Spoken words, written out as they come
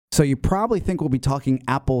So you probably think we'll be talking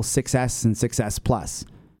Apple 6S and 6S Plus.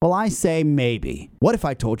 Well, I say maybe. What if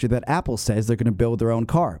I told you that Apple says they're going to build their own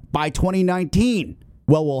car by 2019?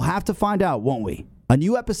 Well, we'll have to find out, won't we? A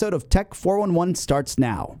new episode of Tech 411 starts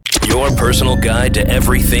now. Your personal guide to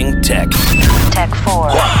everything tech. Tech 4.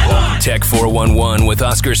 Tech 411 with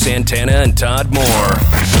Oscar Santana and Todd Moore.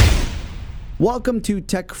 Welcome to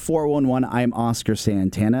Tech 411. I'm Oscar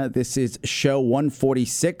Santana. This is show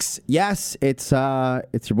 146. Yes, it's your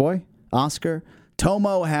boy, Oscar.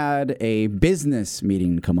 Tomo had a business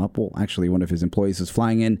meeting come up. Well, actually, one of his employees was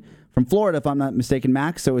flying in from Florida, if I'm not mistaken,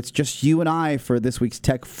 Max. So it's just you and I for this week's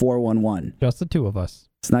Tech 411. Just the two of us.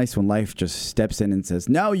 It's nice when life just steps in and says,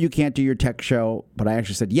 no, you can't do your tech show. But I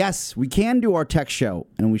actually said, yes, we can do our tech show,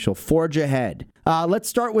 and we shall forge ahead. Let's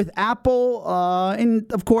start with Apple.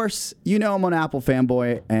 And, of course, you know I'm an Apple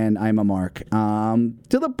fanboy, and I'm a mark. To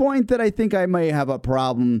the point that I think I may have a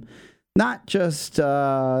problem. Not just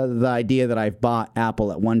the idea that I've bought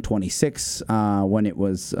Apple at 126 when it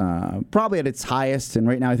was probably at its highest, and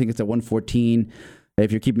right now I think it's at 114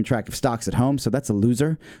 if you're keeping track of stocks at home, so that's a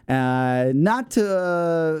loser. Not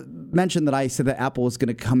to mention that I said that Apple was going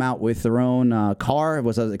to come out with their own car. I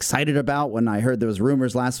was excited about when I heard there was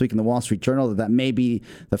rumors last week in the Wall Street Journal that may be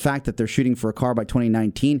the fact that they're shooting for a car by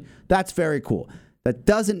 2019. That's very cool. That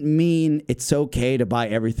doesn't mean it's okay to buy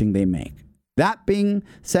everything they make. That being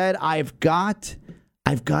said, I've got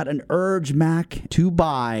an urge, Mac, to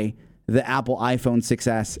buy the Apple iPhone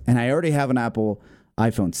 6S, and I already have an Apple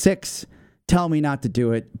iPhone 6. Tell me not to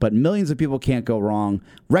do it, but millions of people can't go wrong.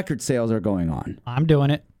 Record sales are going on. I'm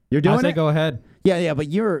doing it. You're doing I say it? go ahead. Yeah, but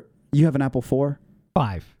you have an Apple 4?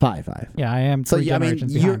 5. 5. Yeah, I am three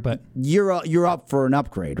generations behind, but you're up for an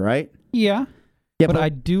upgrade, right? yeah, Yeah, but I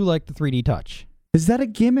do like the 3D Touch. is that a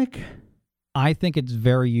gimmick? I think it's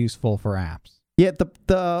very useful for apps. Yeah,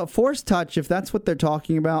 the Force Touch, if that's what they're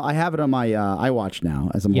talking about, I have it on my iWatch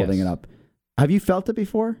now as I'm holding it up. Have you felt it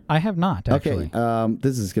before? I have not, actually. Okay,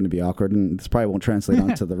 this is going to be awkward, and this probably won't translate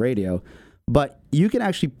onto the radio, but you can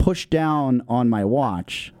actually push down on my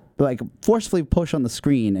watch, like forcefully push on the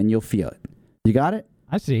screen, and you'll feel it. You got it?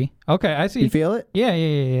 I see. Okay, I see. You feel it? Yeah.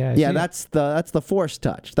 I see That's the Force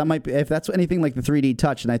Touch. That might be, if that's anything like the 3D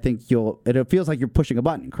Touch, and I think it feels like you're pushing a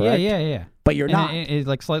button, correct? Yeah. But you're And not. It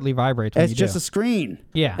like slightly vibrates when It's you just do. a screen.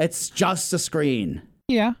 Yeah. It's just a screen.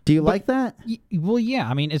 Yeah. Do you like that? Well, yeah.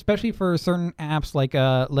 I mean, especially for certain apps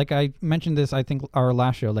like I mentioned this, I think our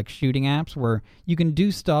last show, like shooting apps where you can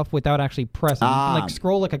do stuff without actually pressing. You can, like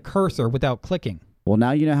scroll like a cursor without clicking. Well,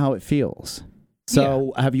 now you know how it feels.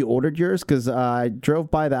 So have you ordered yours? Because I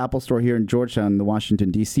drove by the Apple store here in Georgetown, the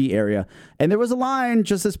Washington, D.C. area, and there was a line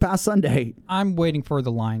just this past Sunday. I'm waiting for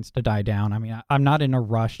the lines to die down. I mean, I'm not in a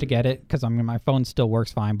rush to get it because my phone still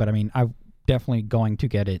works fine, but I mean, I'm definitely going to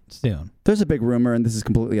get it soon. There's a big rumor, and this is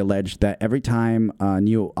completely alleged, that every time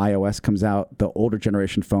new iOS comes out, the older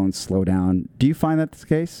generation phones slow down. Do you find that's the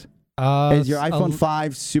case? Is your iPhone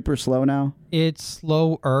 5 super slow now? It's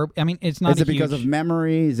slower. I mean, it's not. Is it because of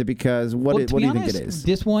memory? Is it because what do you think it is?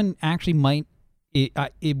 This one actually might.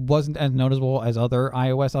 It wasn't as noticeable as other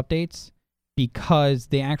iOS updates because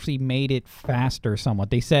they actually made it faster somewhat.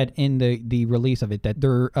 They said in the release of it that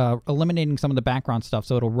they're eliminating some of the background stuff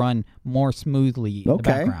so it'll run more smoothly in the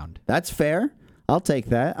background. That's fair. I'll take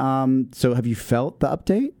that. So have you felt the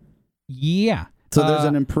update? Yeah. So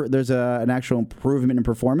there's an actual improvement in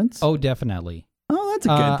performance? Oh, definitely. Oh, that's a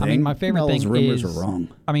good thing. I mean, my favorite thing rumors is, are wrong.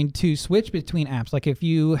 I mean, to switch between apps, like if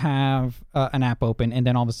you have an app open and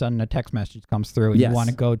then all of a sudden a text message comes through and you want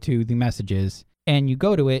to go to the messages and you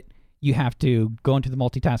go to it, you have to go into the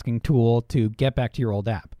multitasking tool to get back to your old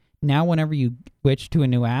app. Now, whenever you switch to a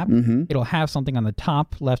new app, it'll have something on the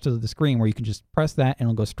top left of the screen where you can just press that and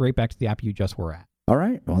it'll go straight back to the app you just were at. All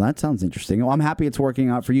right. Well, that sounds interesting. Well, I'm happy it's working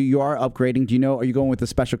out for you. You are upgrading. Do you know, are you going with the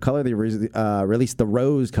special color? They released the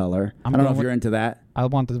rose color. I don't know if you're into that. I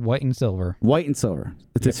want the white and silver. White and silver.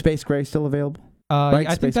 Is the space gray still available? Right?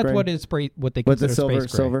 I think that's gray? What they consider with the silver,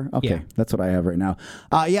 space gray. silver? Okay, that's what I have right now.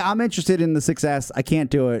 I'm interested in the 6S. I can't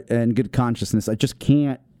do it in good consciousness. I just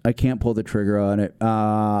can't. I can't pull the trigger on it.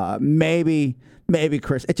 Maybe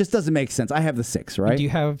Chris. It just doesn't make sense. I have the 6, right? Do you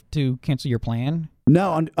have to cancel your plan?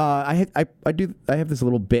 No, I do. I have this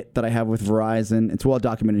little bit that I have with Verizon. It's well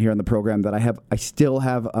documented here on the program that I still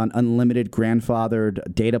have an unlimited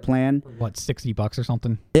grandfathered data plan. What, $60 or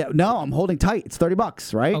something? Yeah, no, I'm holding tight. It's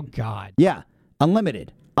 $30, right? Oh God. Yeah,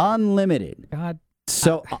 unlimited. God.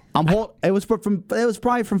 So It was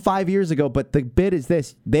probably from 5 years ago. But the bit is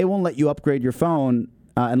this: they won't let you upgrade your phone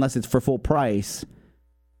unless it's for full price.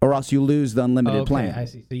 or else you lose the unlimited Okay, plan. I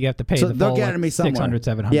see. So you have to pay So the they're full getting me somewhere. 600,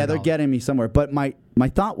 700. Yeah, they're getting me somewhere. But my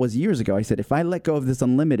thought was years ago, I said, if I let go of this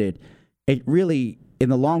unlimited, it really, in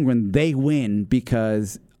the long run, they win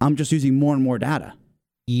because I'm just using more and more data.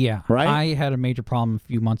 Yeah. Right? I had a major problem a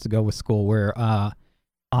few months ago with school where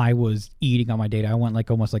I was eating on my data. I went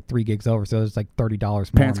almost 3 gigs over, so it was $30 more.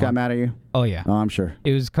 Parents got mad at you? Oh, yeah. Oh, I'm sure.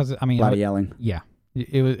 It was because, A lot of yelling. Yeah.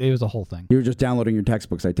 It was a whole thing. You were just downloading your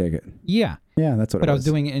textbooks, I take it. Yeah. Yeah, that's what But it was. I was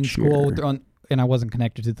doing it in school, and I wasn't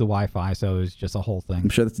connected to the Wi-Fi, so it was just a whole thing. I'm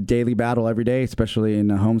sure that's a daily battle every day, especially in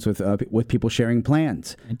homes with people sharing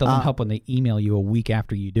plans. It doesn't help when they email you a week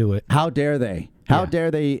after you do it. How dare they? How dare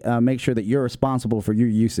they make sure that you're responsible for your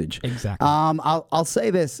usage? Exactly. I'll say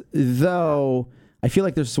this, though. I feel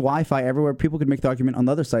like there's Wi-Fi everywhere. People could make the argument on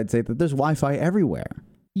the other side, say that there's Wi-Fi everywhere.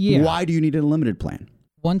 Yeah. Why do you need an unlimited plan?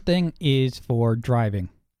 One thing is for driving.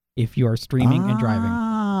 If you are streaming and driving.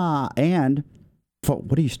 And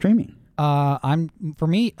what are you streaming? For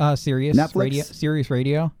me, Sirius Netflix? Radio. Sirius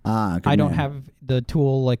Radio. Good I don't man. have the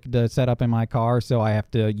tool the setup in my car, so I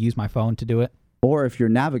have to use my phone to do it. Or if you're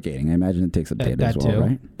navigating, I imagine it takes up data as That well, too.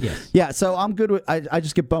 right? Yes. Yeah, so I'm good with. I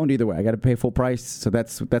just get boned either way. I got to pay full price, so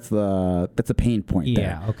that's the pain point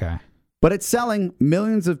there. Yeah. Okay. But it's selling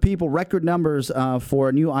millions of people, record numbers for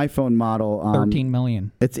a new iPhone model. 13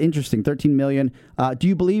 million. It's interesting, 13 million. Do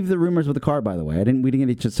you believe the rumors with the car? By the way, we didn't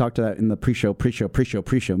get to talk to that in the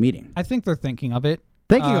pre-show meeting. I think they're thinking of it.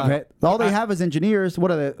 Thinking of it, all they have is engineers.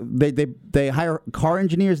 What are they hire car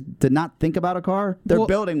engineers to not think about a car? They're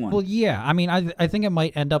building one. Well, yeah. I mean, I think it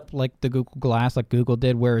might end up like the Google Glass, like Google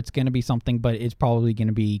did, where it's going to be something, but it's probably going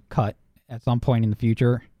to be cut at some point in the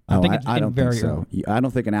future. I think it's don't very think so. I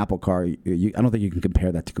don't think an Apple car. I don't think you can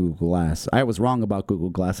compare that to Google Glass. I was wrong about Google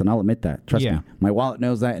Glass, and I'll admit that. Trust me, my wallet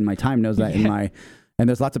knows that, and my time knows that. And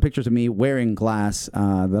there's lots of pictures of me wearing glass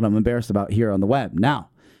that I'm embarrassed about here on the web now.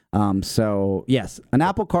 So yes, an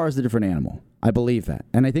Apple car is a different animal. I believe that,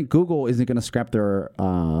 and I think Google isn't going to scrap their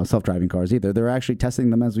self-driving cars either. They're actually testing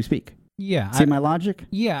them as we speak. Yeah. See my logic?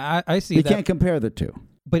 Yeah, I see. You that. can't compare the two.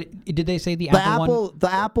 But did they say the Apple one? The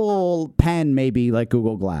Apple Pen may be like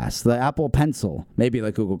Google Glass. The Apple Pencil may be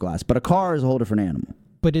like Google Glass. But a car is a whole different animal.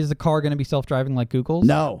 But is the car going to be self-driving like Google's?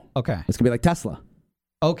 No. Okay. It's going to be like Tesla.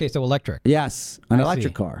 Okay, so electric. Yes, an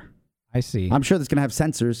electric car. I see. I'm sure that's going to have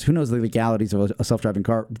sensors. Who knows the legalities of a self-driving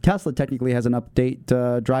car? Tesla technically has an update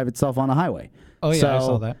to drive itself on a highway. Oh, yeah, I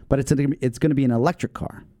saw that. But it's going to be an electric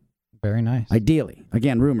car. Very nice. Ideally.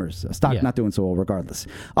 Again, rumors. Stock not doing so well regardless.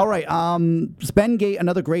 All right. Spendgate,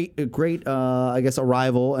 another great I guess,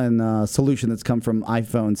 arrival and solution that's come from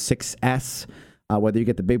iPhone 6S, whether you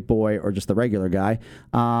get the big boy or just the regular guy.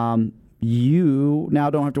 You now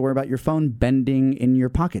don't have to worry about your phone bending in your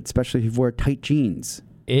pocket, especially if you wear tight jeans.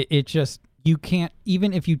 It just, you can't,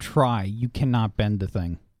 even if you try, you cannot bend the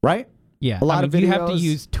thing. Right? Yeah. A lot of videos. You have to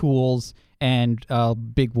use tools and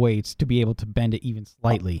big weights to be able to bend it even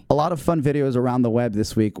slightly. A lot of fun videos around the web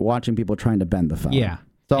this week watching people trying to bend the phone. Yeah.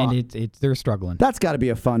 So and they're struggling. That's got to be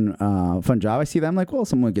a fun job. I see that. I'm like, well,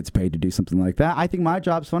 someone gets paid to do something like that. I think my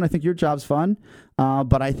job's fun. I think your job's fun.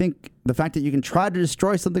 But I think the fact that you can try to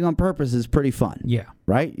destroy something on purpose is pretty fun. Yeah.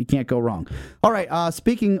 Right? You can't go wrong. All right.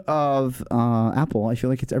 Speaking of Apple, I feel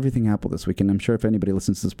like it's everything Apple this week. And I'm sure if anybody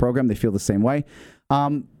listens to this program, they feel the same way.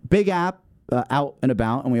 Big app out and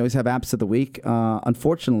about. And we always have apps of the week.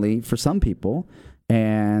 Unfortunately, for some people,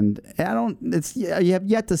 and you have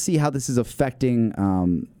yet to see how this is affecting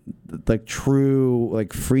true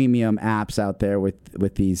freemium apps out there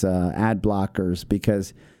with these ad blockers,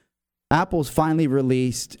 because Apple's finally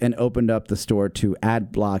released and opened up the store to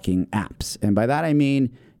ad blocking apps. And by that I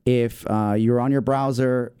mean, if you're on your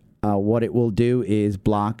browser, what it will do is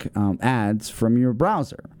block ads from your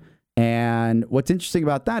browser. And what's interesting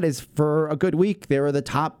about that is, for a good week, they were the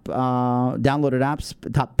top downloaded apps,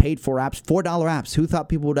 top paid for apps, $4 apps. Who thought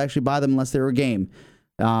people would actually buy them unless they were a game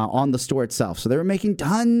on the store itself? So they were making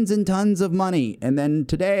tons and tons of money. And then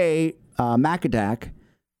today, Macadak,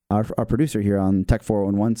 our producer here on Tech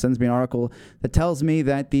 411, sends me an article that tells me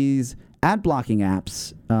that these ad blocking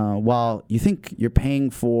apps, while you think you're paying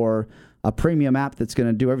for a premium app that's going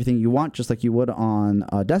to do everything you want just like you would on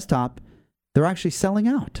a desktop, they're actually selling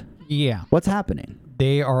out. Yeah. What's happening?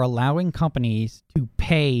 They are allowing companies to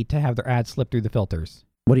pay to have their ads slip through the filters.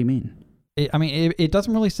 What do you mean? It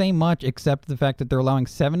doesn't really say much, except the fact that they're allowing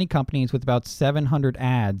 70 companies with about 700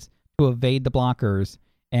 ads to evade the blockers,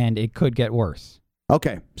 and it could get worse.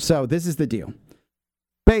 Okay, so this is the deal.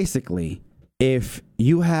 Basically, if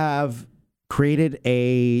you have created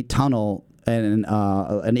a tunnel and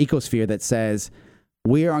an ecosphere that says,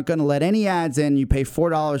 We aren't going to let any ads in. You pay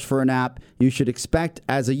 $4 for an app. You should expect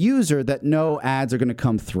as a user that no ads are going to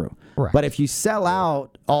come through. Correct. But if you sell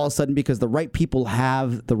out all of a sudden because the right people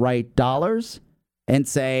have the right dollars and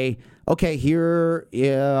say, okay, here,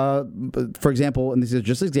 for example, and these are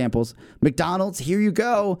just examples, McDonald's, here you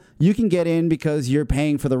go. You can get in because you're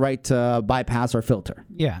paying for the right to bypass our filter.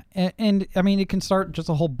 Yeah, and I mean, it can start just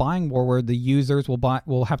a whole buying war where the users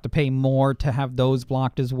will have to pay more to have those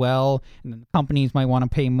blocked as well, and then the companies might want to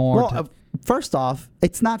pay more. Well, first off,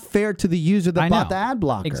 it's not fair to the user that bought the ad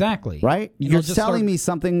blocker. Exactly. Right? You're selling me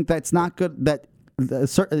something that's not good, that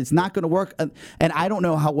it's not going to work, and I don't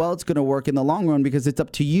know how well it's going to work in the long run because it's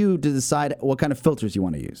up to you to decide what kind of filters you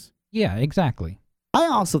want to use. Yeah, exactly. I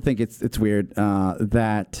also think it's weird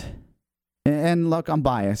that, and look, I'm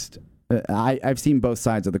biased. I've seen both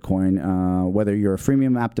sides of the coin. Whether you're a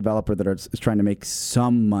freemium app developer that is trying to make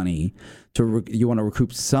some money, you want to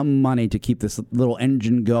recoup some money to keep this little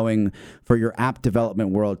engine going for your app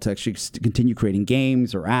development world to actually continue creating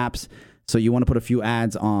games or apps. So you want to put a few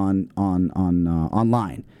ads on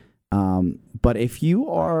online. But if you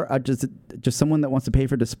are just someone that wants to pay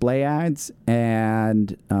for display ads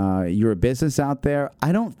and you're a business out there,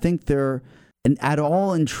 I don't think they're at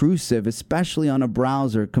all intrusive, especially on a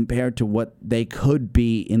browser compared to what they could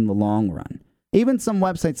be in the long run. Even some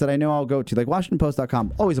websites that I know I'll go to, like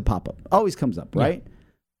WashingtonPost.com, always a pop-up, always comes up, right? Yeah.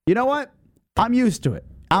 You know what? I'm used to it.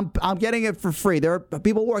 I'm getting it for free. There are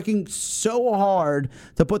people working so hard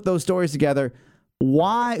to put those stories together.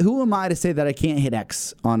 Why? Who am I to say that I can't hit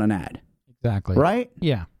X on an ad? Exactly. Right?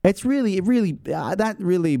 Yeah. It really that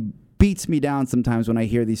really beats me down sometimes when I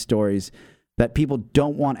hear these stories that people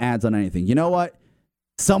don't want ads on anything. You know what?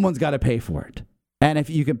 Someone's got to pay for it. And if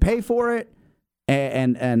you can pay for it,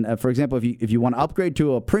 and for example, if you want to upgrade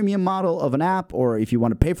to a premium model of an app, or if you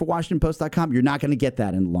want to pay for WashingtonPost.com, you're not going to get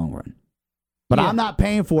that in the long run. But I'm not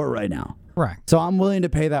paying for it right now. Correct. So I'm willing to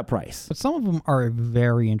pay that price. But some of them are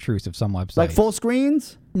very intrusive, some websites. Like full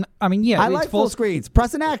screens? I mean, yeah. I like full screens.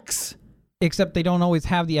 Press an X. Except they don't always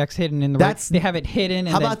have the X hidden in the they have it hidden.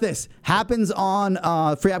 How about this? Happens on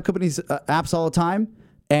free app companies' apps all the time.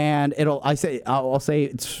 And I'll say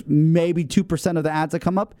it's maybe 2% of the ads that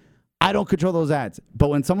come up. I don't control those ads. But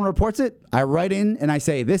when someone reports it, I write in and I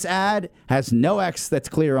say, this ad has no X that's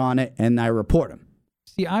clear on it, and I report them.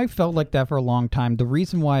 See, I felt like that for a long time. The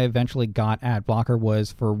reason why I eventually got ad blocker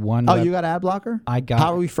was for one. Oh, you got ad blocker? I got.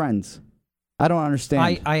 How are we friends? I don't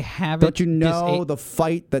understand. I have it. Don't you know the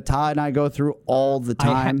fight that Todd and I go through all the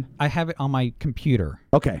time? I have it on my computer.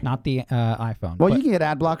 Okay. Not the iPhone. Well, you can get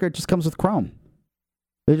ad blocker. It just comes with Chrome.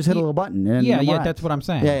 They just hit a little button. And that's what I'm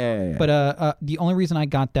saying. Yeah. But the only reason I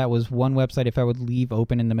got that was one website, if I would leave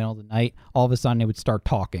open in the middle of the night, all of a sudden it would start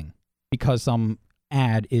talking because some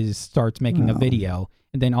ad starts making a video.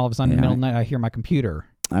 And then all of a sudden in the middle of the night, I hear my computer.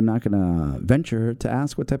 I'm not going to venture to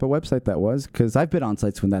ask what type of website that was because I've been on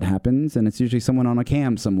sites when that happens, and it's usually someone on a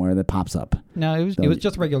cam somewhere that pops up. No, it was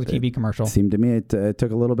just a regular TV commercial. It seemed to me it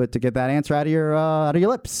took a little bit to get that answer out of your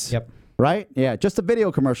lips. Yep. Right? Yeah, just a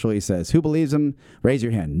video commercial, he says. Who believes him? Raise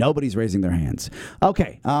your hand. Nobody's raising their hands.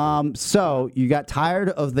 Okay, so you got tired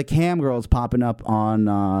of the cam girls popping up on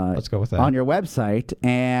let's go with that. On your website,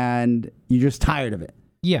 and you're just tired of it.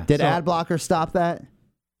 Yeah. Did ad blocker stop that?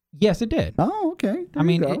 Yes, it did. Oh, okay. I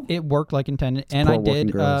mean, it worked like intended, and I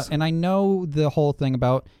did. And I know the whole thing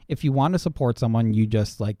about if you want to support someone, you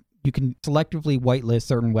just you can selectively whitelist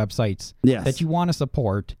certain websites that you want to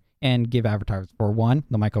support and give advertisers for. One,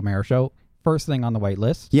 the Mike O'Mara Show, first thing on the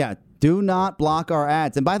whitelist. Yeah, do not block our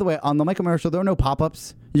ads. And by the way, on the Mike O'Mara Show, there are no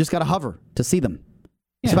pop-ups. You just got to hover to see them.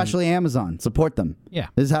 Yeah. Especially Amazon, support them. Yeah,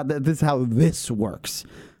 this is how this works.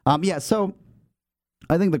 So.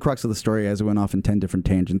 I think the crux of the story, as we went off in 10 different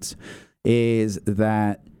tangents, is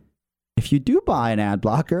that if you do buy an ad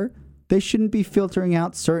blocker, they shouldn't be filtering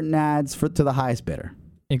out certain ads to the highest bidder.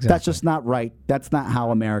 Exactly. That's just not right. That's not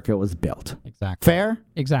how America was built. Exactly. Fair?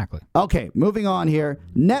 Exactly. Okay, moving on here.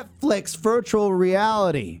 Netflix virtual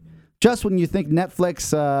reality. Just when you think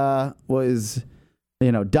Netflix was,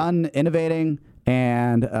 done innovating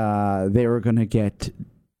and they were going to get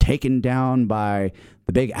taken down by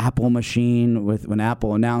the big Apple machine when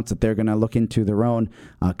Apple announced that they're going to look into their own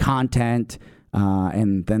content,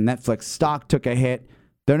 and then Netflix stock took a hit.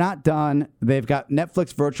 They're not done. They've got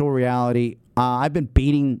Netflix virtual reality. I've been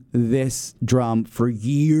beating this drum for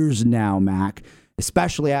years now, Mac,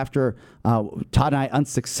 especially after Todd and I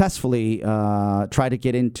unsuccessfully tried to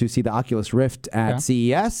get in to see the Oculus Rift at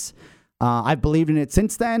CES. I've believed in it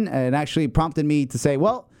since then, and it actually prompted me to say,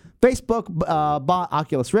 well, Facebook bought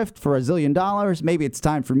Oculus Rift for $1 zillion. Maybe it's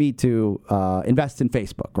time for me to invest in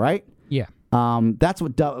Facebook, right? Yeah. That's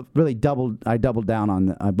what I doubled down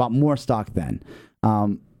on. I bought more stock then.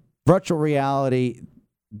 Virtual reality,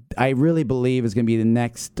 I really believe is going to be the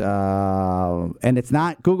next, and it's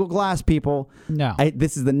not Google Glass, people. No.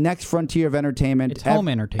 This is the next frontier of entertainment. It's home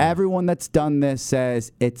entertainment. Everyone that's done this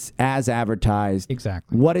says it's as advertised.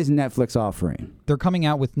 Exactly. What is Netflix offering? They're coming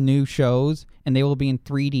out with new shows, and they will be in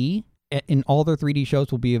 3D. And all their 3D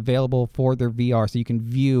shows will be available for their VR, so you can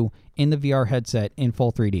view in the VR headset in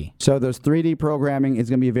full 3D. So those 3D programming is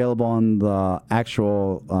going to be available on the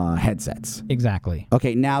actual headsets. Exactly.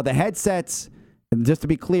 Okay, now the headsets, just to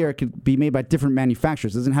be clear, it could be made by different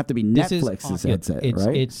manufacturers. It doesn't have to be Netflix's headset,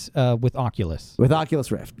 right? It's with Oculus. With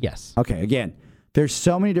Oculus Rift. Yes. Okay, again, there's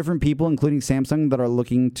so many different people, including Samsung, that are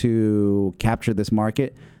looking to capture this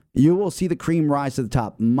market. You will see the cream rise to the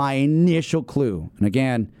top. My initial clue, and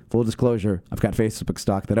again, full disclosure, I've got Facebook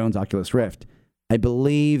stock that owns Oculus Rift. I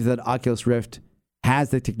believe that Oculus Rift has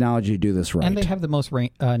the technology to do this right. And they have the most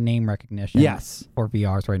name recognition for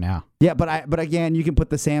VRs right now. Yeah, but again, you can put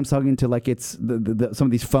the Samsung into like it's some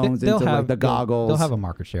of these phones into like the goggles. They'll have a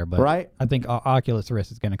market share, but right? I think Oculus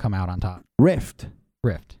Rift is going to come out on top. Rift.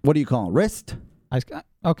 What do you call it? Wrist? I said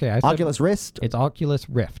Oculus Rift? It's Oculus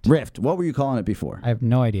Rift. Rift. What were you calling it before? I have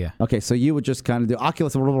no idea. Okay, so you would just kind of do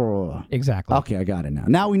Oculus. Exactly. Okay, I got it now.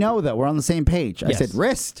 Now we know that we're on the same page. I said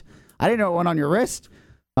wrist. I didn't know it went on your wrist.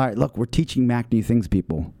 All right, look, we're teaching Mac new things,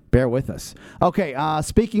 people. Bear with us. Okay,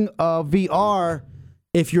 speaking of VR,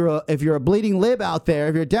 if you're a bleeding lib out there,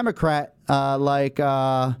 if you're a Democrat like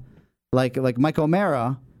Mike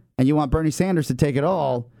O'Mara, and you want Bernie Sanders to take it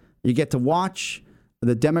all, you get to watch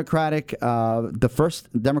the first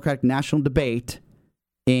Democratic national debate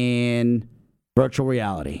in virtual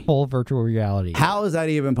reality. Full virtual reality. How is that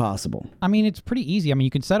even possible? I mean, it's pretty easy. I mean, you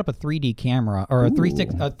can set up a 3D camera or a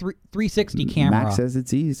 360 camera. Max says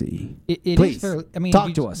it's easy. It Please, is fairly, I mean,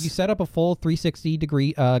 talk to us. You set up a full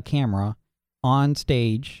 360-degree camera on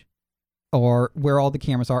stage or where all the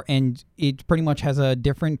cameras are, and it pretty much has a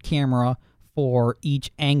different camera for each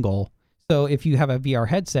angle. So if you have a VR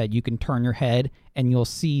headset, you can turn your head and you'll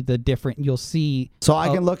see the different. So I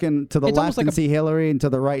can look to the left and see Hillary, and to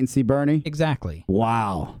the right and see Bernie. Exactly.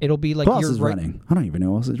 Wow. It'll be like who else is running? I don't even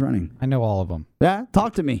know who else is running. I know all of them. Yeah,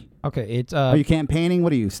 talk to me. Okay, it's. Are you campaigning?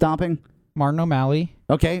 What are you stomping? Martin O'Malley.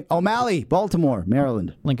 Okay, O'Malley, Baltimore,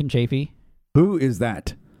 Maryland. Lincoln Chafee. Who is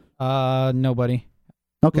that? Nobody.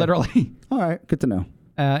 Okay. Literally. All right, good to know.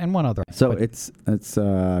 And one other. So it's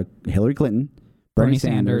Hillary Clinton. Bernie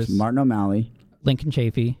Sanders, Martin O'Malley, Lincoln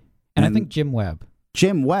Chafee, and I think Jim Webb.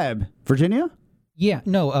 Jim Webb, Virginia? Yeah,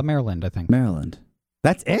 no, Maryland, I think. Maryland.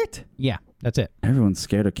 That's it? Yeah, that's it. Everyone's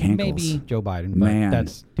scared of cankles. Maybe Joe Biden, but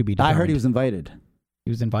that's to be determined. I heard he was invited.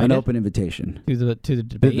 He was invited? An open invitation. To the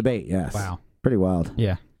debate? The debate, yes. Wow. Pretty wild.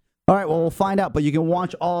 Yeah. All right, well, we'll find out, but you can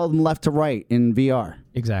watch all of them left to right in VR.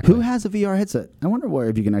 Exactly. Who has a VR headset? I wonder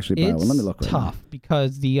if you can actually buy one. Let me look right now. It's tough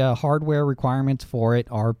because the hardware requirements for it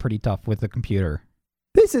are pretty tough with the computer.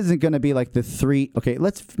 This isn't going to be like the three. Okay,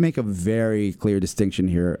 let's make a very clear distinction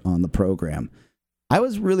here on the program. I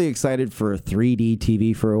was really excited for a 3D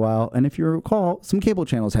TV for a while, and if you recall, some cable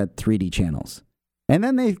channels had 3D channels, and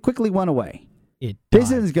then they quickly went away.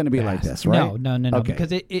 This isn't going to be like this, right? No, okay.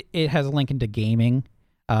 Because it has a link into gaming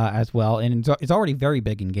as well, and it's already very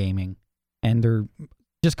big in gaming, and they're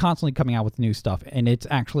just constantly coming out with new stuff, and it's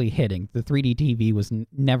actually hitting. The 3D TV was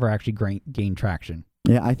never actually gained traction.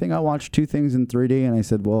 Yeah, I think I watched two things in 3D, and I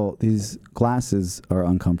said, well, these glasses are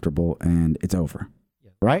uncomfortable, and it's over.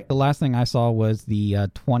 Yeah. Right? The last thing I saw was the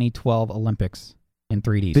 2012 Olympics in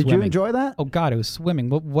 3D. Did you enjoy that? Oh, God, it was swimming.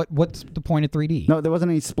 What's the point of 3D? No, there wasn't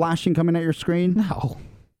any splashing coming at your screen? No.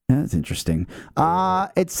 That's interesting.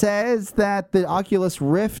 It says that the Oculus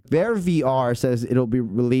Rift, their VR, says it'll be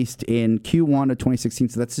released in Q1 of 2016.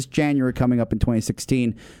 So that's just January coming up in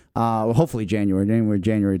 2016. Hopefully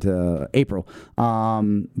January to April.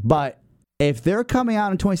 But if they're coming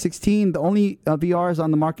out in 2016, the only VRs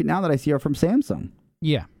on the market now that I see are from Samsung.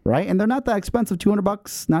 Yeah. Right? And they're not that expensive,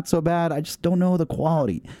 $200, not so bad. I just don't know the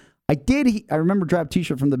quality. I remember Drab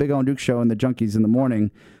T-shirt from the Big O and Duke show and the Junkies in the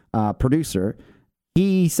Morning producer.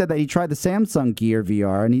 He said that he tried the Samsung Gear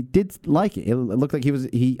VR and he did like it. It looked like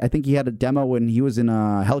I think he had a demo when he was in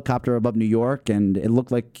a helicopter above New York, and it looked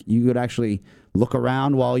like you could actually look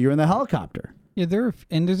around while you're in the helicopter. Yeah,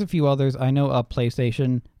 there's a few others. I know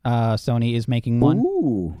PlayStation, Sony is making one.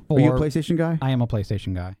 Ooh. Are you a PlayStation guy? I am a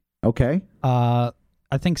PlayStation guy. Okay. I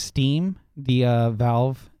think Steam, the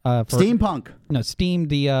Valve. Steampunk. No, Steam,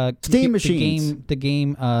 the Steam machines. The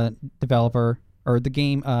game developer or the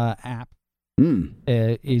game app.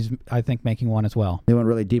 Is, I think, making one as well. They went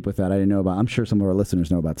really deep with that. I didn't know about. I'm sure some of our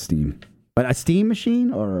listeners know about Steam. But a Steam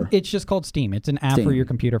machine or? It's just called Steam. It's an app Steam. for your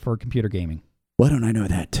computer for computer gaming. Why don't I know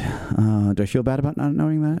that? Do I feel bad about not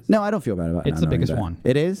knowing that? No, I don't feel bad about It's not the knowing biggest that. one.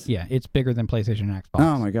 It is? Yeah, it's bigger than PlayStation and Xbox.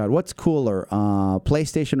 Oh, my God. What's cooler,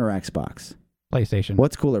 PlayStation or Xbox? PlayStation.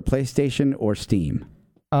 What's cooler, PlayStation or Steam?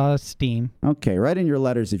 Steam. Okay, write in your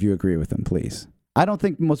letters if you agree with them, please. I don't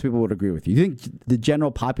think most people would agree with you. You think the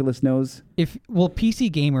general populace knows? PC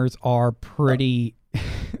gamers are pretty...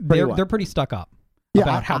 what? they're pretty stuck up Yeah,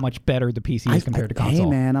 about how much better the PC is compared to console. Hey,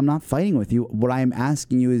 man, I'm not fighting with you. What I'm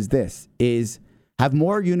asking you is this, have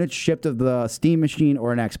more units shipped of the Steam machine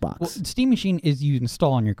or an Xbox? Well, Steam machine is you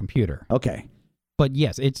install on your computer. Okay. But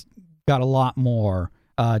yes, it's got a lot more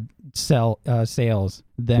sales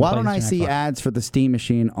than Why don't I PlayStation see and Xbox. ads for the Steam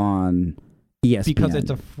machine on ESPN? Because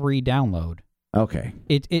it's a free download. Okay.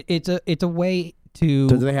 It's a way to...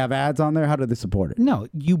 Do they have ads on there? How do they support it? No,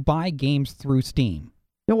 you buy games through Steam.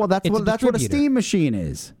 Yeah, well, that's It's what a a distributor. Steam machine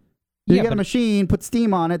is. You Yeah, get a but- machine, put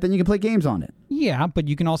Steam on it, then you can play games on it. Yeah, but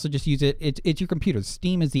you can also just use it. It's your computer.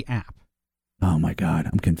 Steam is the app. Oh my God,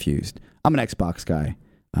 I'm confused. I'm an Xbox guy,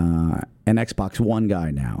 an Xbox One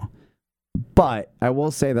guy now. But I will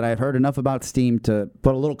say that I've heard enough about Steam to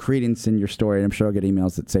put a little credence in your story, and I'm sure I'll get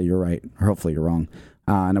emails that say you're right, or hopefully you're wrong.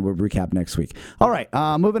 And I will recap next week. All right,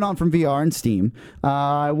 moving on from VR and Steam,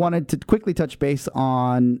 I wanted to quickly touch base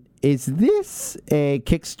on, is this a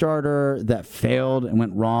Kickstarter that failed and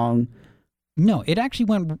went wrong? No, it actually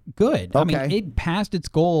went good. I mean, Okay. it passed its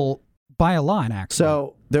goal by a lot, actually.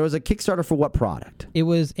 So there was a Kickstarter for what product? It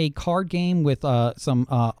was a card game with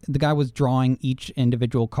the guy was drawing each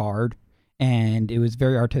individual card, and it was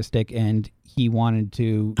very artistic, and he wanted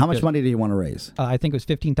to... How much money did you want to raise? I think it was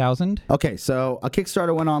 $15,000. Okay, so a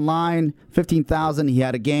Kickstarter went online, $15,000. He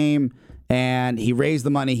had a game, and he raised the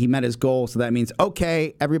money. He met his goal, so that means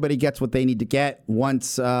okay, everybody gets what they need to get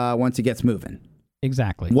once he gets moving.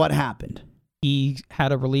 Exactly. What happened? He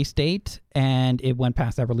had a release date, and it went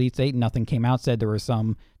past that release date. Nothing came out. Said there was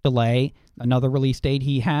some delay. Another release date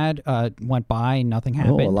he had went by. Nothing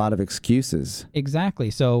happened. Oh, a lot of excuses.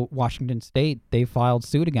 Exactly. So Washington State, they filed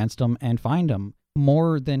suit against him and fined him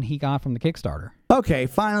more than he got from the Kickstarter. Okay,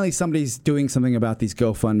 finally somebody's doing something about these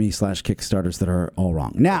GoFundMe/Kickstarters that are all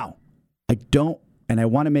wrong. Now, I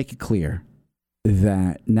want to make it clear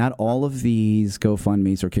that not all of these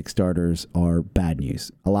GoFundMes or Kickstarters are bad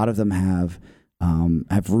news. A lot of them have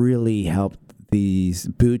really helped these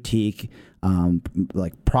boutique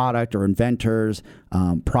like product or inventors,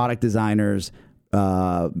 product designers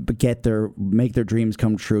make their dreams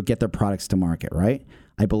come true, get their products to market, right?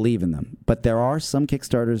 I believe in them. But there are some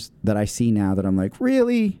Kickstarters that I see now that I'm like,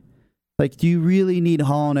 really? Like, do you really need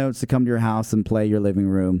Hall & Oates to come to your house and play your living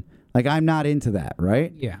room? Like, I'm not into that,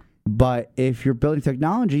 right? Yeah. But if you're building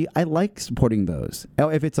technology, I like supporting those.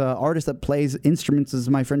 If it's an artist that plays instruments, as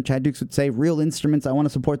my friend Chad Dukes would say, real instruments, I want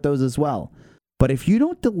to support those as well. But if you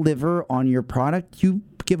don't deliver on your product, you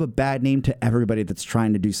give a bad name to everybody that's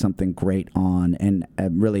trying to do something great on and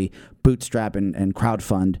really bootstrap and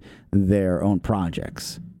crowdfund their own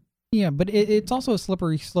projects. Yeah, but it's also a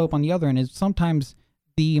slippery slope on the other end. Is sometimes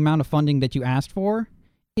the amount of funding that you asked for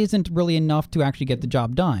isn't really enough to actually get the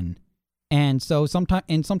job done. And so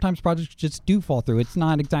sometimes projects just do fall through. It's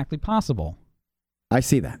not exactly possible. I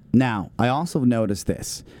see that. Now, I also noticed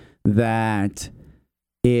this, that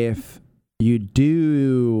if you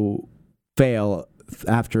do fail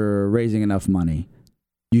after raising enough money,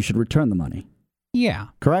 you should return the money. Yeah.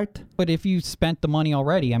 Correct? But if you spent the money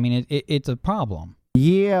already, I mean, it's a problem.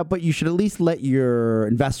 Yeah, but you should at least let your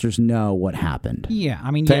investors know what happened. Yeah,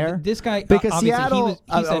 I mean, Fair? yeah, this guy, Because obviously, Seattle,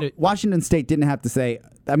 he said it. Washington State didn't have to say,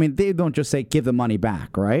 I mean, they don't just say give the money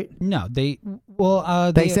back, right? No, they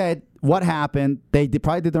said what happened. They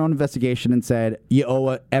probably did their own investigation and said, you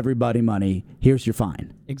owe everybody money. Here's your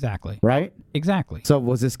fine. Exactly. Right? Exactly. So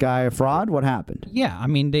was this guy a fraud? What happened? Yeah, I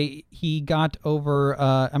mean, he got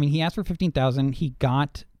over, he asked for $15,000. He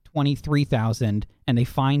got $23,000, and they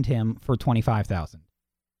fined him for $25,000.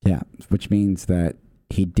 Yeah, which means that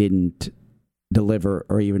he didn't deliver,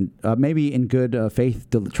 or even maybe in good faith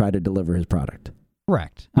try to deliver his product.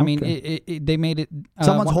 Correct. I mean, they made it.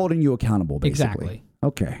 Someone's holding you accountable, basically. Exactly.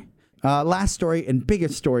 Okay. Last story and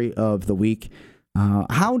biggest story of the week.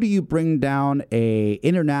 How do you bring down a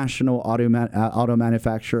international auto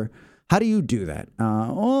manufacturer? How do you do that?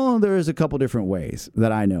 There's a couple different ways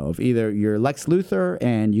that I know of. Either you're Lex Luthor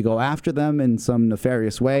and you go after them in some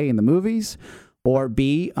nefarious way in the movies, or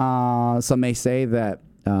B, some may say that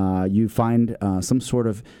you find some sort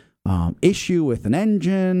of issue with an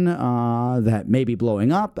engine that may be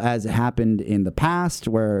blowing up, as it happened in the past,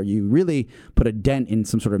 where you really put a dent in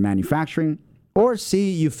some sort of manufacturing. Or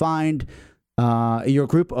C, you find You're a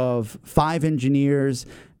group of 5 engineers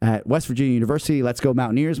at West Virginia University. Let's go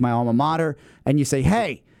Mountaineers, my alma mater. And you say,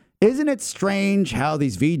 hey, isn't it strange how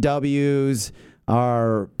these VWs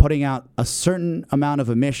are putting out a certain amount of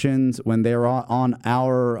emissions when they're on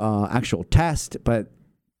our actual test, but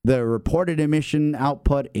the reported emission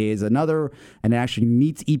output is another, and it actually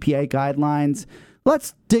meets EPA guidelines?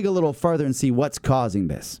 Let's dig a little further and see what's causing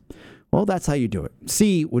this. Well, that's how you do it.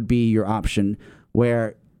 C would be your option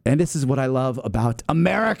where, and this is what I love about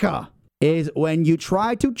America, is when you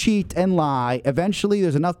try to cheat and lie, eventually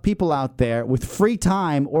there's enough people out there with free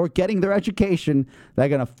time or getting their education that are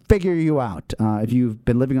going to figure you out. If you've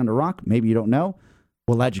been living under a rock, maybe you don't know,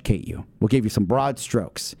 we'll educate you. We'll give you some broad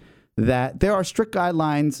strokes. That there are strict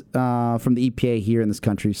guidelines from the EPA here in this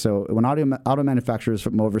country. So when auto manufacturers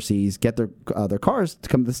from overseas get their cars to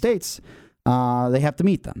come to the States, they have to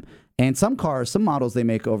meet them. And some cars, some models they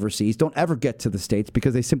make overseas don't ever get to the States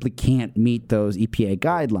because they simply can't meet those EPA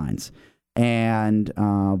guidelines. And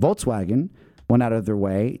Volkswagen went out of their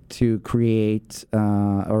way to create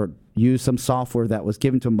or use some software that was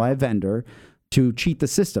given to them by a vendor to cheat the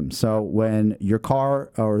system. So when your car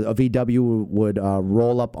or a VW would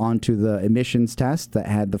roll up onto the emissions test that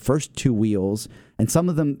had the first 2 wheels, and some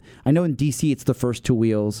of them, I know in DC it's the first 2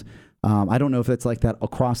 wheels. I don't know if it's like that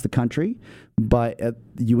across the country, but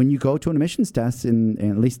when you go to an emissions test in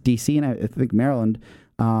at least DC and I think Maryland,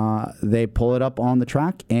 they pull it up on the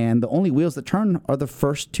track, and the only wheels that turn are the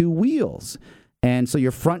first 2 wheels. And so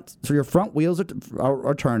your front wheels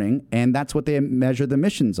are turning, and that's what they measure the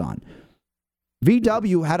emissions on.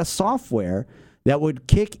 VW had a software that would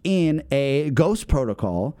kick in a ghost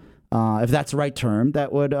protocol, if that's the right term,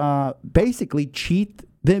 that would basically cheat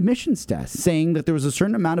the emissions test, saying that there was a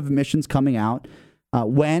certain amount of emissions coming out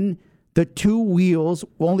when the 2 wheels,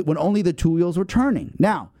 when only the 2 wheels were turning.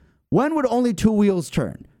 Now, when would only 2 wheels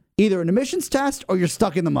turn? Either an emissions test or you're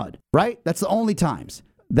stuck in the mud, right? That's the only times.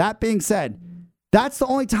 That being said, that's the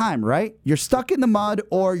only time, right? You're stuck in the mud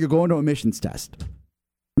or you're going to an emissions test.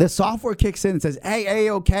 The software kicks in and says, hey,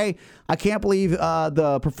 okay, I can't believe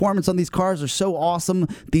the performance on these cars are so awesome.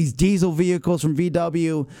 These diesel vehicles from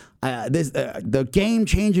VW, the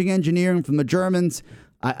game-changing engineering from the Germans.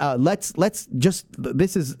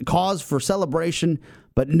 This is cause for celebration.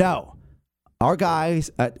 But no, our guys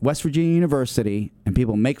at West Virginia University, and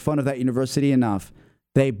people make fun of that university enough,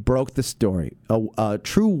 they broke the story, a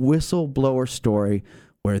true whistleblower story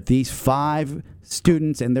where these 5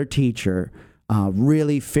 students and their teacher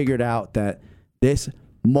really figured out that this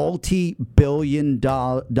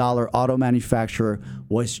multi-billion-dollar auto manufacturer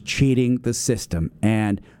was cheating the system.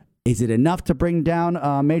 And is it enough to bring down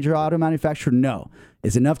a major auto manufacturer? No.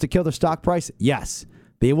 Is it enough to kill their stock price? Yes.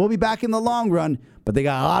 They will be back in the long run, but they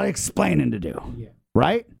got a lot of explaining to do. Yeah.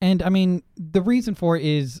 Right? And, I mean, the reason for it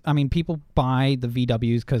is, I mean, people buy the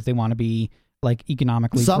VWs because they want to be like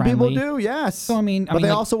economically Some friendly. people do, yes. So but they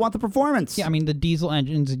also want the performance. Yeah, I mean the diesel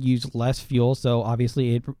engines use less fuel, so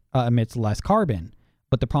obviously it emits less carbon.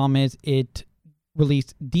 But the problem is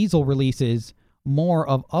diesel releases more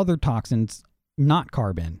of other toxins, not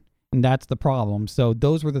carbon, and that's the problem. So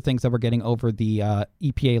those were the things that were getting over the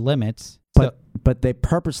EPA limits. But they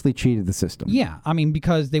purposely cheated the system. Yeah, I mean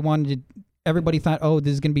because they wanted to. Everybody thought, oh,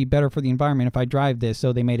 this is going to be better for the environment if I drive this,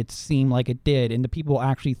 so they made it seem like it did. And the people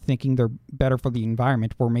actually thinking they're better for the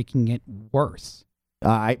environment were making it worse.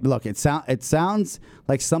 Look, it sounds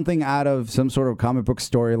like something out of some sort of comic book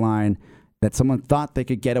storyline that someone thought they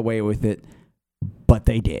could get away with it, but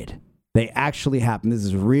they did. They actually happened. This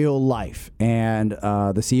is real life. And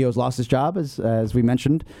the CEO's lost his job, as we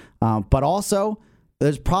mentioned. But also,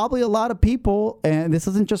 there's probably a lot of people, and this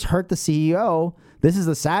doesn't just hurt the CEO. This is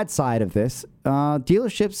the sad side of this.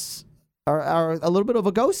 Dealerships are a little bit of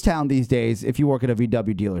a ghost town these days if you work at a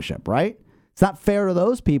VW dealership, right? It's not fair to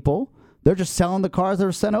those people. They're just selling the cars that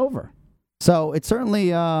are sent over. So it's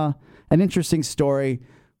certainly an interesting story,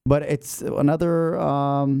 but it's another,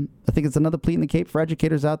 I think it's another plea in the cape for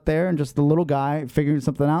educators out there and just the little guy figuring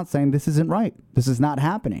something out saying this isn't right. This is not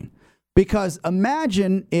happening. Because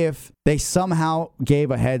imagine if they somehow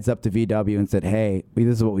gave a heads up to VW and said, hey,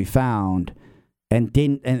 this is what we found.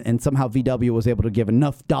 And somehow VW was able to give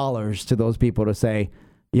enough dollars to those people to say,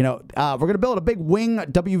 we're going to build a big wing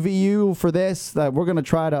WVU for this. We're going to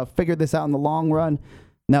try to figure this out in the long run.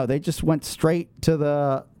 No, they just went straight to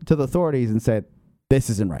the authorities and said, this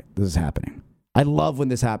isn't right. This is happening. I love when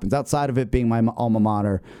this happens. Outside of it being my alma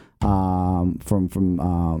mater from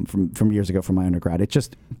years ago from my undergrad, it's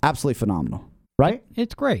just absolutely phenomenal, right?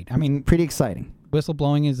 It's great. I mean, pretty exciting.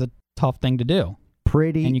 Whistleblowing is a tough thing to do.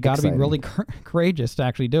 And you got to be really courageous to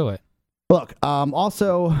actually do it. Look,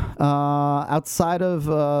 also outside of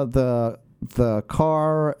the the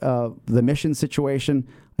car, the mission situation,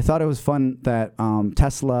 I thought it was fun that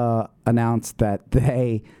Tesla announced that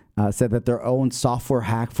they said that their own software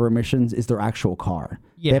hack for emissions is their actual car.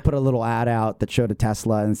 Yeah. They put a little ad out that showed a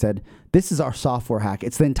Tesla and said, this is our software hack.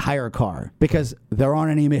 It's the entire car because there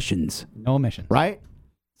aren't any emissions. No emissions. Right?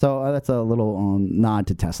 So that's a little nod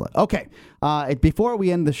to Tesla. Okay. Before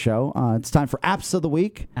we end the show, it's time for Apps of the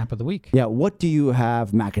Week. App of the week. Yeah. What do you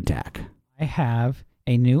have, Mac Attack? I have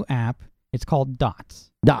a new app. It's called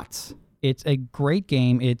Dots. Dots. It's a great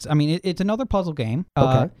game. It's another puzzle game.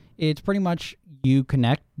 Okay. It's pretty much you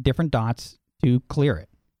connect different dots to clear it.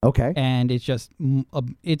 Okay. And it's just,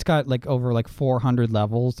 it's got like over like 400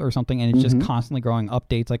 levels or something, and it's just constantly growing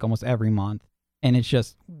updates like almost every month. And it's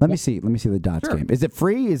just... Let me see the Dots game. Is it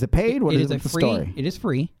free? Is it paid? What is the story? It is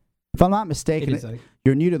free. If I'm not mistaken,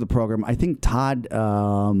 you're new to the program. I think Todd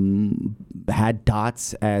had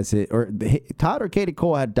Dots as it, or Todd or Katie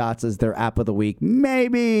Cole had Dots as their app of the week.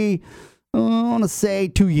 Maybe, I want to say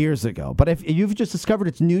 2 years ago. But if you've just discovered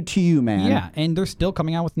it's new to you, man. Yeah, and they're still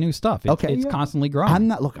coming out with new stuff. It's constantly growing. I'm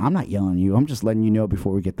not yelling at you. I'm just letting you know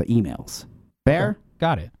before we get the emails. Fair? Okay.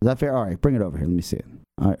 Got it. Is that fair? All right, bring it over here. Let me see it.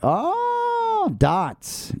 All right. Oh,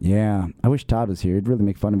 Dots. Yeah. I wish Todd was here. He'd really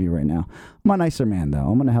make fun of you right now. I'm a nicer man, though.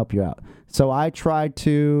 I'm going to help you out. So I tried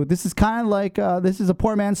to, this is kind of like, this is a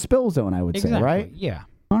poor man's spill zone, I would say, right? Yeah.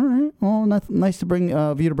 All right. Well, nice to bring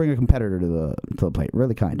you to bring a competitor to the plate.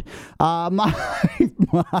 Really kind. What are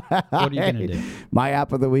you going to do? My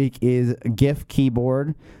app of the week is GIF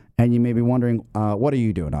Keyboard. And you may be wondering, what are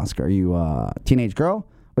you doing, Oscar? Are you a teenage girl?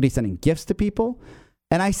 What are you sending gifts to people?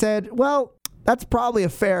 And I said, well, that's probably a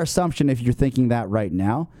fair assumption if you're thinking that right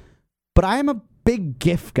now. But I am a big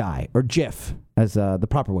GIF guy, or GIF, as the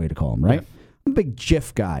proper way to call him, right? GIF. I'm a big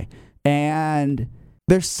GIF guy. And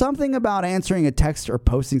there's something about answering a text or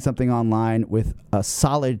posting something online with a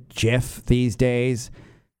solid GIF these days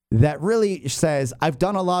that really says, I've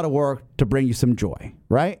done a lot of work to bring you some joy,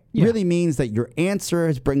 right? Yeah. Really means that your answer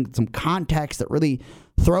has bring some context that really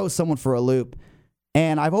throws someone for a loop.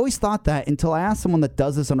 And I've always thought that until I asked someone that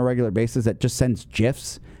does this on a regular basis that just sends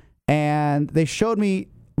GIFs. And they showed me,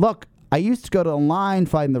 look, I used to go to online,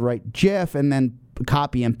 find the right GIF, and then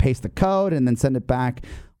copy and paste the code and then send it back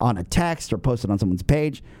on a text or post it on someone's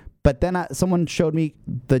page. But then someone showed me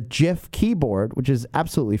the GIF keyboard, which is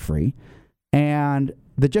absolutely free. And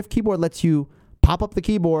the GIF keyboard lets you pop up the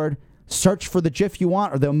keyboard, search for the GIF you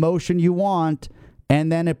want or the emotion you want, and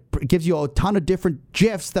then it gives you a ton of different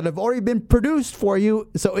GIFs that have already been produced for you.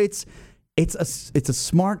 So it's a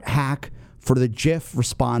smart hack for the GIF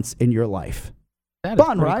response in your life. That is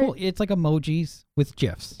fun, pretty right? Cool. It's like emojis with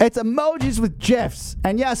GIFs. It's emojis with GIFs.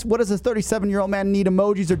 And yes, what does a 37-year-old man need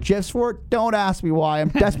emojis or GIFs for? Don't ask me why. I'm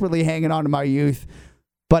desperately hanging on to my youth.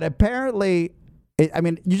 But apparently,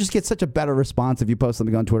 you just get such a better response if you post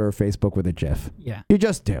something on Twitter or Facebook with a GIF. Yeah. You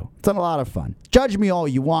just do. It's a lot of fun. Judge me all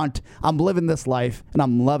you want. I'm living this life, and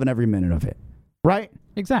I'm loving every minute of it. Right?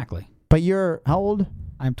 Exactly. But you're, how old?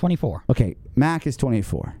 I'm 24. Okay, Mac is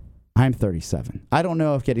 24. I'm 37. I don't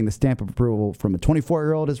know if getting the stamp of approval from a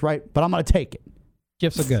 24-year-old is right, but I'm going to take it.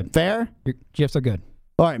 GIFs are good. Fair? Your GIFs are good.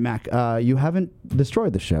 All right, Mac, you haven't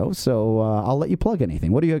destroyed the show, so I'll let you plug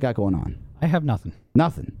anything. What do you got going on? I have nothing.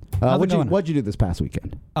 Nothing. What'd you do this past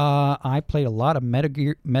weekend? I played a lot of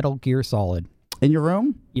Metal Gear Solid. In your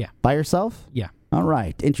room? Yeah. By yourself? Yeah. All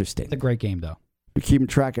right. Interesting. It's a great game, though. You're keeping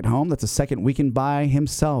track at home. That's a second weekend by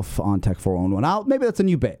himself on Tech 411. Maybe that's a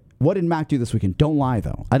new bit. What did Mac do this weekend? Don't lie,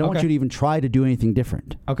 though. I don't want you to even try to do anything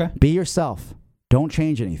different. Okay. Be yourself. Don't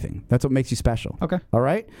change anything. That's what makes you special. Okay. All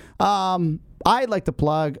right? I'd like to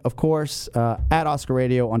plug, of course, at Oscar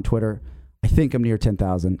Radio on Twitter. I think I'm near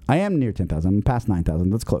 10,000. I am near 10,000. I'm past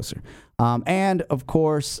 9,000. That's closer. And, of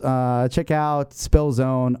course, check out Spill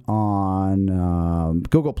Zone on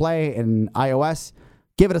Google Play and iOS.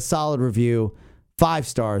 Give it a solid review. 5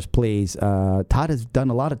 stars, please. Todd has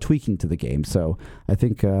done a lot of tweaking to the game, so I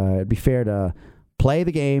think it'd be fair to play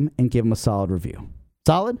the game and give him a solid review.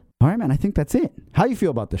 Solid? All right, man. I think that's it. How do you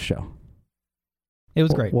feel about this show? It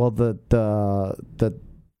was great. Well, the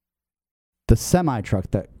semi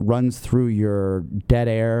truck that runs through your dead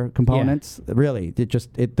air components, really,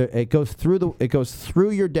 it goes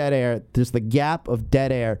through your dead air. There's the gap of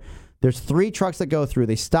dead air. There's 3 trucks that go through.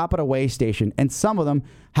 They stop at a way station, and some of them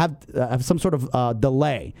have some sort of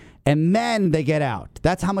delay, and then they get out.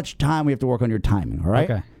 That's how much time we have to work on your timing, all right?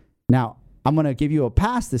 Okay. Now, I'm going to give you a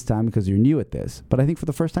pass this time because you're new at this, but I think for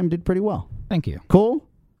the first time you did pretty well. Thank you. Cool?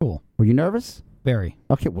 Cool. Were you nervous? Very.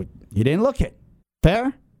 Okay, well, you didn't look it.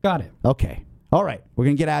 Fair? Got it. Okay. All right. We're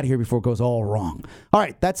going to get out of here before it goes all wrong. All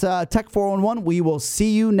right. That's Tech 411. We will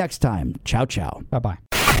see you next time. Ciao, ciao. Bye-bye.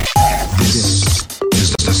 This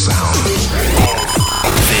is the sound.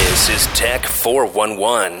 This is Tech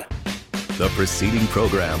 411. The preceding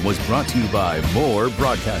program was brought to you by More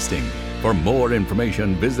Broadcasting. For more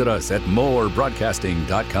information, visit us at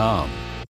morebroadcasting.com.